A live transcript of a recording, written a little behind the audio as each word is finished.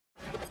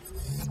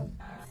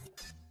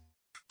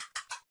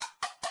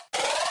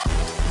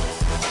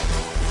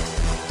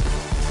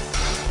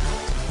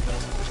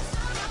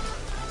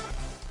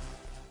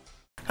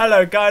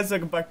Hello guys,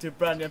 welcome back to a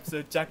brand new episode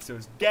of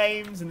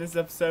JackasawrusGames. In this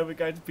episode we're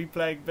going to be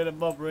playing a bit of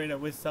Mob Arena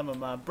with some of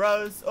my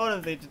bros. All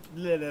of the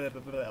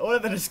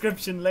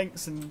description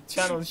links and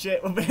channel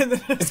shit will be in the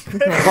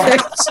description.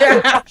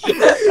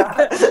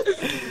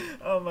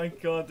 Oh my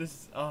god,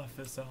 I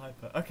feel so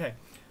hyper. Okay,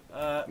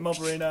 Mob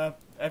Arena,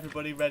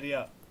 everybody ready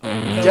up.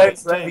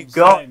 James, let me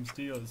go. James,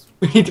 do yours.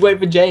 We need to wait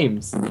for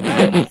James.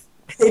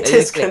 It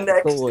is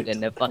connected. In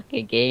the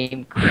fucking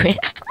game.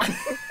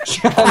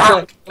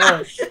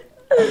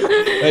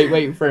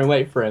 Wait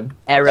for him.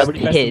 Error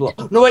Somebody press the hid.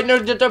 block. No, wait, no,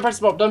 don't press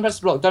the block, don't press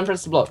the block, don't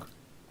press the block.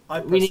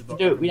 We need to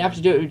do it, we have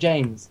to do it with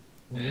James.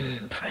 We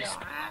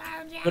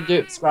gotta do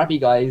it with Scrappy,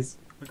 guys.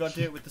 We gotta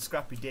do it with the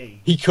Scrappy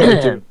D. You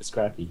gotta do it with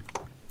Scrappy.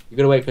 You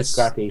gotta wait for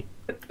Scrappy.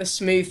 The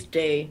smooth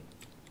D.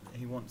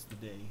 He wants the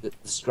D. The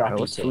Scrappy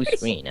What's full tips.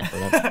 screen?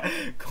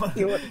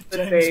 He wants the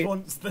James D.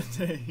 wants the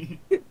D.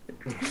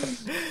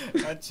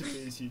 That should be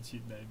his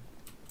YouTube name.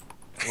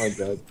 Oh my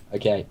god.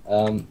 Okay,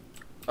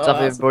 What's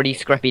up, everybody?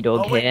 Scrappy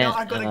Dog Oh wait, here. no,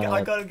 I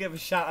gotta give a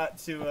shout out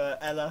to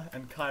Ella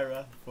and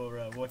Kyra for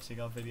watching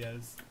our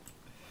videos.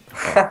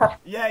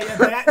 yeah,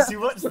 they actually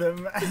watch them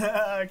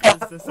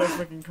because they're so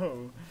freaking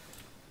cool.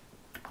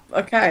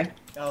 Okay.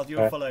 Oh,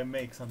 you'll follow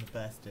me because I'm the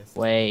bestest.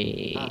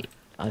 Wait,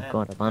 I've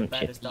got a bunch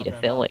of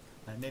pedophilic.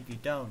 And if you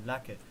don't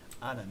like it,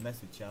 I don't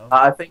mess with y'all.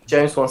 I think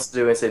James wants to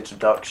do his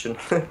introduction.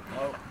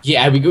 Oh,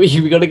 yeah, we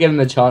gotta give him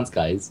a chance,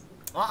 guys.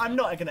 I'm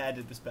not gonna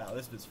edit this bit out.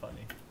 This bit's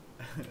funny.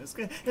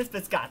 This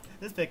bit's got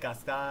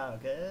style,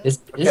 okay?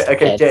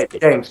 Okay,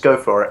 James, go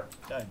for it.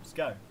 James,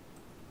 go.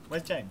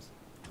 Where's James?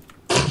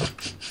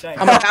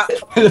 I'm about.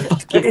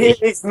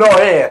 He's not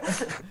here.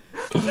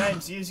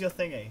 James, use your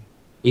thingy.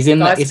 He's in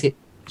Guys. he's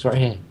right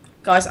here.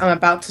 Guys, I'm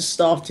about to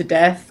starve to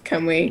death.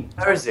 Can we?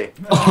 Where is he?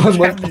 Oh,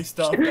 my- Can you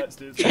stop? Let's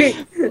do this.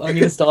 I'm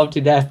gonna starve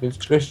to death if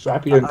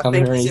Scrappy don't come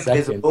think here any he's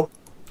second. invisible.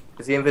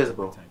 Is he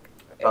invisible?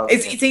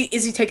 Is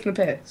he taking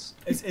the piss?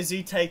 Is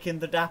he taking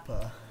the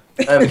dapper?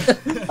 I'm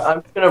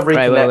gonna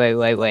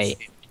reconnect. Wait.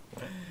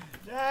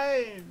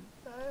 James!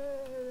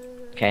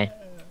 Okay.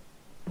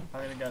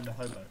 I'm gonna go into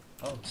hobo.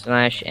 Oh.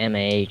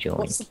 /MA join.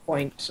 What's the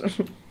point?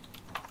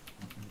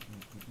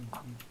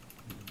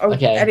 Oh,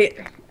 Okay.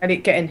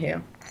 Edit, get in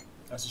here.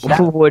 That's a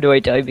Where do I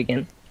dive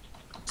again?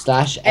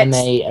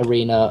 /MA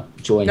arena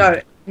join.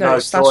 No, No,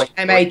 slash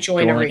MA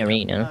join arena.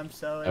 arena. I'm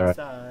so Alright.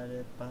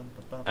 excited. Bum,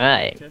 bum, bum.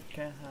 Alright. Just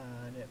can't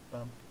hide it.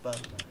 Bum, bum.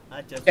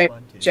 I just James,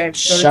 want to. James,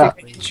 Shut go up.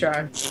 to the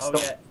intro. Oh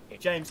yeah.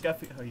 James, go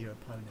for. Oh, you're a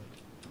pony.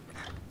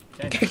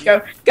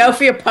 James, Go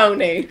for your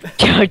pony.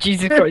 Oh,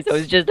 Jesus Christ, I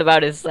was just about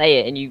to say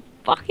it and you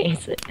fucking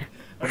said it.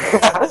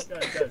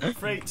 Okay, go.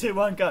 3, 2,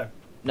 1, go.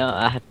 No,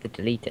 I have to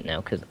delete it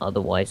now because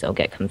otherwise I'll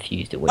get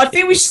confused. I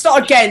think we should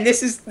start again.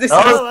 This is.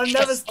 Oh, I'm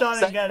never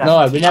starting again.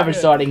 No, This we're is never too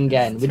starting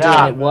again. We're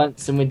Yeah. doing it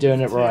once and we're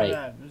doing it good. right.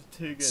 Man, this is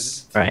too good. This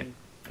is too Right.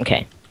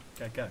 Okay,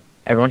 good. Okay,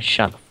 everyone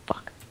shut the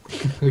fuck.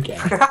 Okay.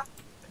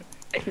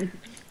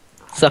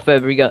 Sup,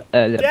 we got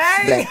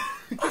Yay!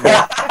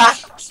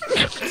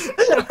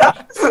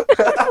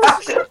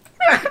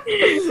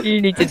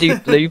 you need to do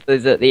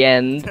bloopers at the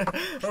end.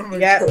 Oh my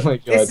Yeah, Oh my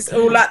god. this is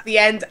all at the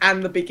end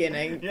and the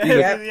beginning. Yeah,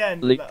 Yeah. at the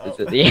end. Bloopers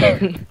Oh. at the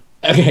end.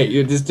 Okay,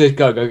 you just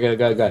go. Go, go,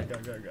 go.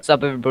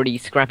 Sup, everybody,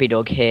 Scrappy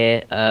Dog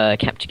here,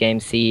 Capture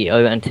Games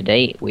CEO, and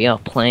today we are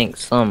playing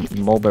some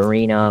Mob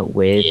Arena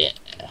with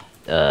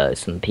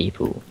some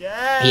people.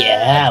 Yeah!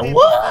 Yeah, people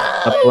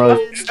what? follow Bros,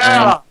 me.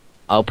 and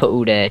I'll put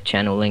all their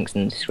channel links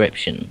in the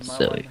description. My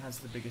So, one has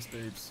the biggest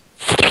boobs.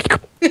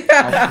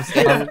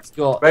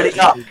 Scott. Ready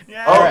up.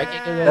 Yeah! Alright,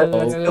 go.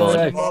 Oh,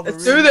 God. Mob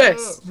Let's do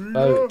this. Arena,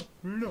 Oh.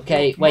 Arena,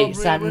 Okay, Mob wait, Arena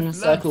stand in a with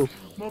circle.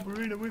 love. Mob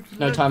Arena with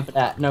No love. time for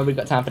that. No, we've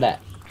got time for that.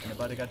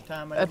 Anybody got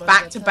time? Back Anybody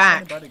got to time? back.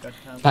 Anybody got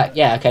time? Back,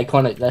 yeah, okay,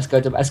 come on, let's go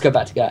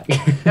back to back.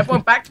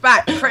 Everyone back to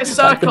back. Press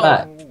Back to circle.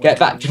 back. Get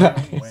back to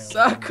back.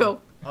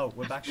 Circle. Oh,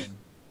 we're back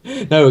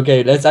in. No,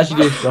 okay, let's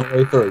actually do it for the whole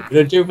way through.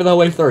 Do it for the whole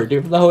way through. Do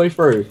it for the whole way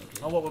through.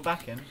 Oh, what, we're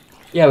back in?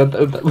 Yeah,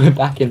 we're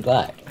back in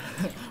black.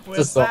 We're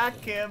Just stop.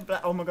 back in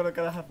black. Oh my god, I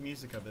gotta have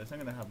music over this. I'm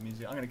gonna have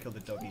music. I'm gonna kill the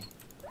doggy.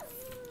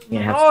 you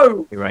have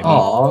No. to right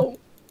Aw.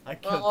 I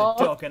killed Aw.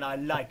 the dog and I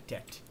liked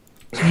it.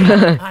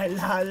 now. I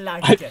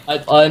liked it.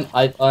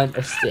 I earned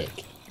a stick.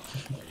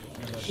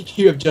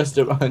 You have just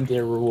earned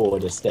a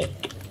reward, a stick.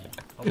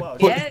 Oh, wow.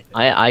 Yeah.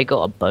 I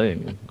got a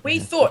bone. We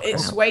thought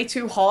it's way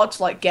too hard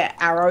to like get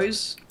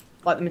arrows,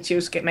 like the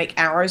materials to make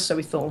arrows. So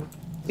we thought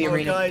the Oh,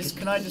 arena. guys,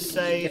 can I just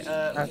say,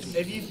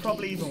 if you've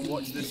probably even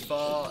watched this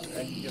far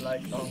and you're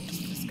like, oh,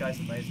 this guy's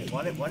amazing,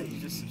 why don't you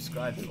just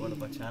subscribe to all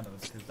of our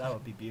channels? Because that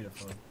would be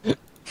beautiful.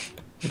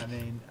 I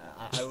mean,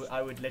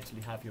 I would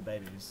literally have your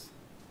babies.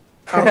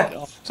 Oh,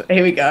 God. So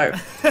here we go.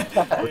 Here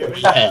we go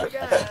again.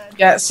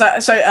 Yeah. So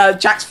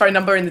Jack's phone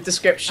number in the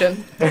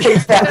description.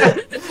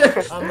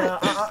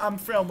 I'm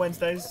free on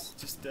Wednesdays.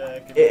 Just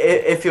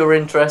If you're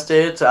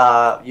interested,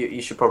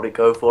 you should probably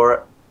go for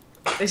it.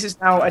 This is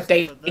now a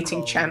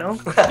dating channel.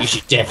 You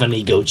should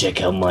definitely go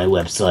check out my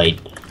website.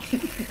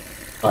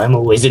 I'm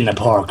always in the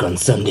park on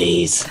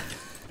Sundays.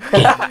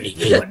 Get ready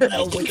for the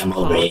night to come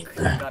over here.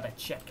 Gotta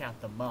check out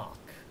the mark.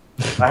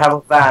 I have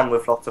a van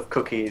with lots of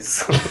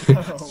cookies.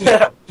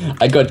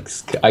 I got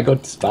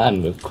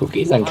span with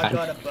cookies and I candy.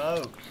 got a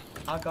boat.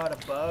 I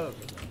got a boat.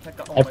 Oh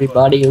my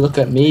Everybody look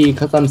at me,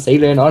 cause I'm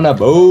sailing on a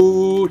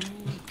boat.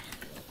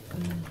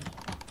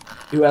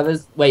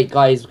 Wait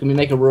guys, can we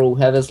make a rule?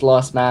 Whoever's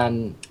last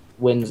man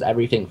wins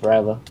everything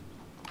forever.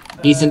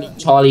 He's in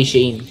Charlie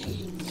Sheen.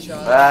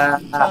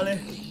 Charlie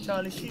Sheen.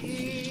 Charlie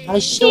Sheen.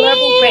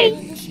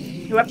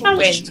 Whoever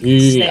wins,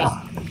 Yeah.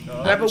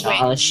 whoever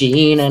Charlie wins.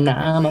 Sheen and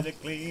I'm a...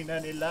 Clean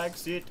and he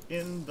likes it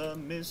in the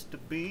Mr.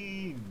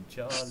 Bean.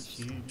 Charlie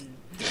Sheen.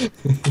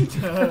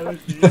 Charlie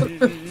Sheen.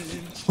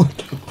 What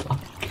the fuck?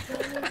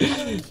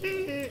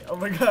 Oh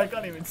my god, I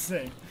can't even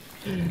sing.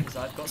 Because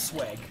I've got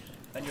swag.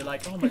 And you're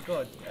like, oh my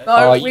god.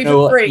 No, you we've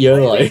know what? agreed.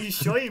 You're Are like... you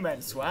sure you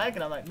meant swag?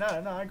 And I'm like, no,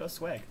 I got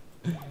swag.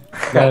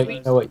 No,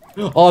 you know what?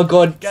 Oh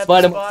god, Get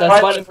spider the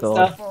monster,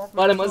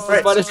 spider monster,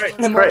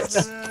 spider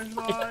monster.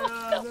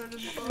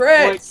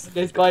 Bricks.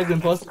 This guy's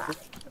impossible.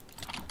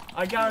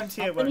 I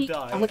guarantee it won't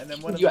die. How And much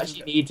then one do of you them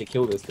actually need to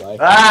kill this guy?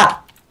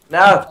 Ah!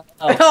 No!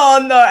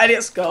 Oh no,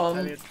 Elliot's gone.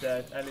 Elliot's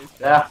dead. Elliot's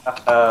dead.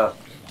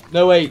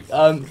 No wait,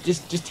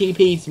 just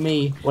TP to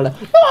me. Well,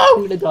 oh,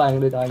 I'm gonna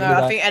die. No,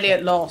 I think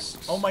Elliot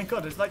lost. Oh my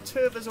god, there's like 2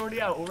 of us already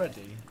out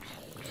already.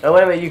 Oh,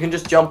 wait a minute, you can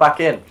just jump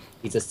back in.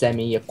 He's a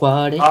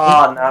semi-aquatic.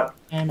 Oh, no.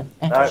 And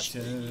No.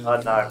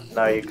 Oh, no.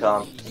 No, you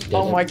can't.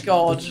 Oh my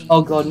god.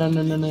 Oh god, no.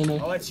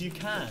 Oh, actually, you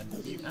can.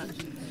 You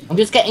actually. I'm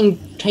just getting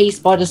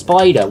chased by the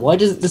spider. Why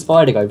does the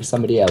spider go for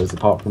somebody else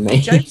apart from me?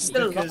 Jake's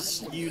still alive.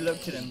 Because you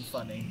looked at him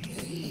funny.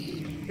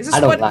 Is the I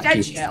don't spider like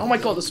dead you. yet? Oh my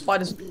god, the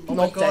spider's Oh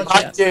my not god,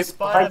 dead yet. the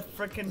spider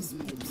freaking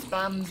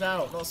spams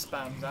out. Not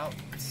spams out.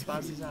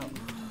 Spazzes out.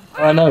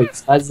 I know,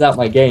 that's out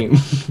my game.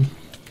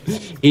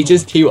 He's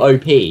just too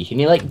OP. Can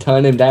you like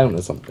turn him down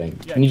or something?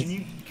 Yeah, Can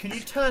you, can you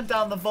turn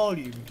down the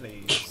volume,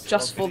 please?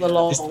 Just for the Of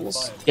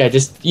lols. yeah,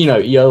 just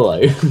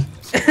YOLO.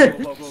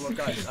 Whoa,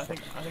 guys, I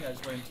think I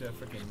just went into a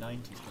freaking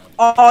 90s club.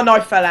 Oh no, I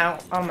fell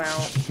out. I'm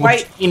out.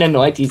 Wait. In a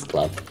 90s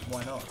club.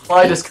 Why not?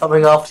 Spider's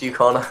coming after you,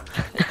 Connor.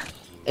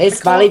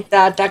 It's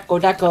Malita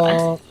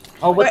Daco.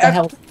 Oh, what Wait, the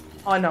hell?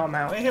 I know I'm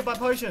out. We're hit by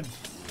potion.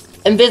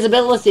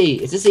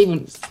 Invisibility. Is this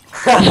even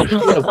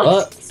gonna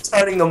work?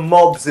 Turning the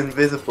mobs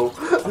invisible.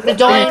 I'm gonna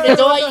die. I'm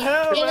gonna What the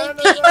hell,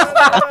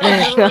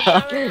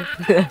 die.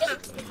 man?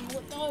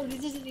 No,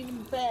 this isn't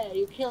even fair.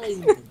 You're killing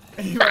me.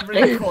 You went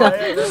really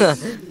quiet. Gonna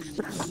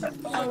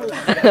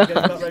get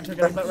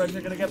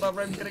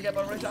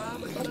butt raped.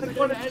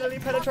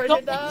 Anally penetrated.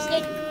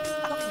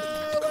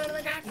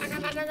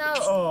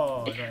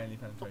 Oh, I got anally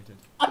penetrated.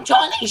 I'm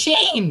Charlie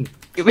Sheen.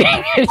 You're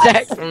being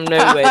attacked from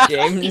nowhere,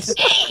 James.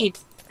 Sheen.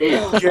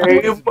 Game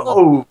I'm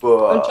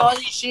over.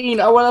 Charlie Sheen.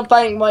 I want to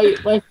thank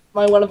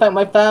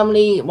my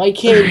family, my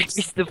kids.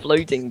 It's the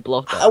floating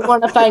blocker. I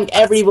want to thank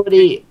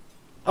everybody.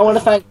 I want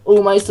to thank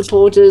all my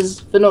supporters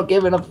for not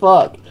giving a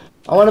fuck.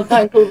 I want to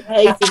thank all the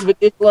haters for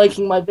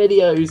disliking my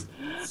videos.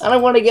 And I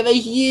want to give a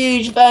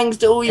huge thanks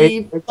to all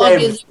you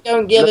fuckers who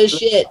don't give a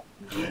shit.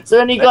 So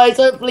anyway guys,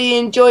 hopefully you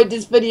enjoyed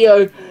this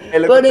video. Hey,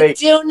 look But at me.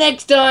 until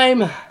next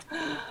time,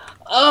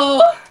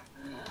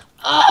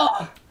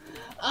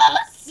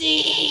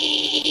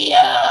 see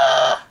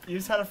ya! You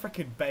just had a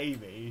freaking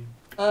baby.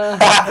 Uh,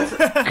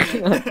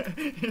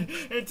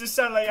 It just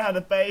sounded like you had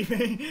a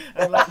baby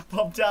and like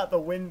popped out the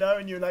window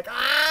and you were like,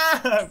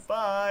 ah,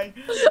 bye.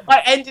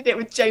 I ended it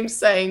with Jack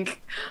saying,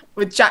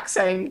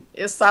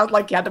 it sounds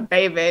like you had a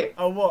baby.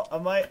 Oh, what?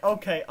 Am I?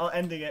 Okay, I'm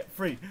ending it.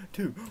 3,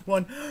 2,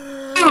 1.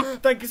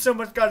 Thank you so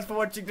much, guys, for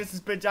watching. This has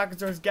been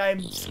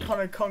JackasawrusGames,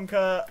 Connor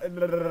Conquer,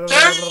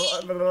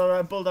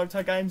 Bulldog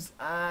Toe Games,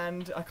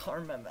 and I can't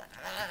remember.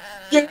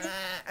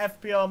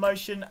 FPR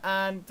Motion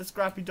and the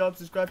Scrappy Dogs.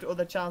 Subscribe to all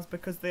their channels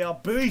because they are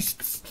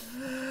beasts.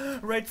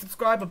 Rate,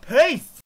 subscribe, and peace.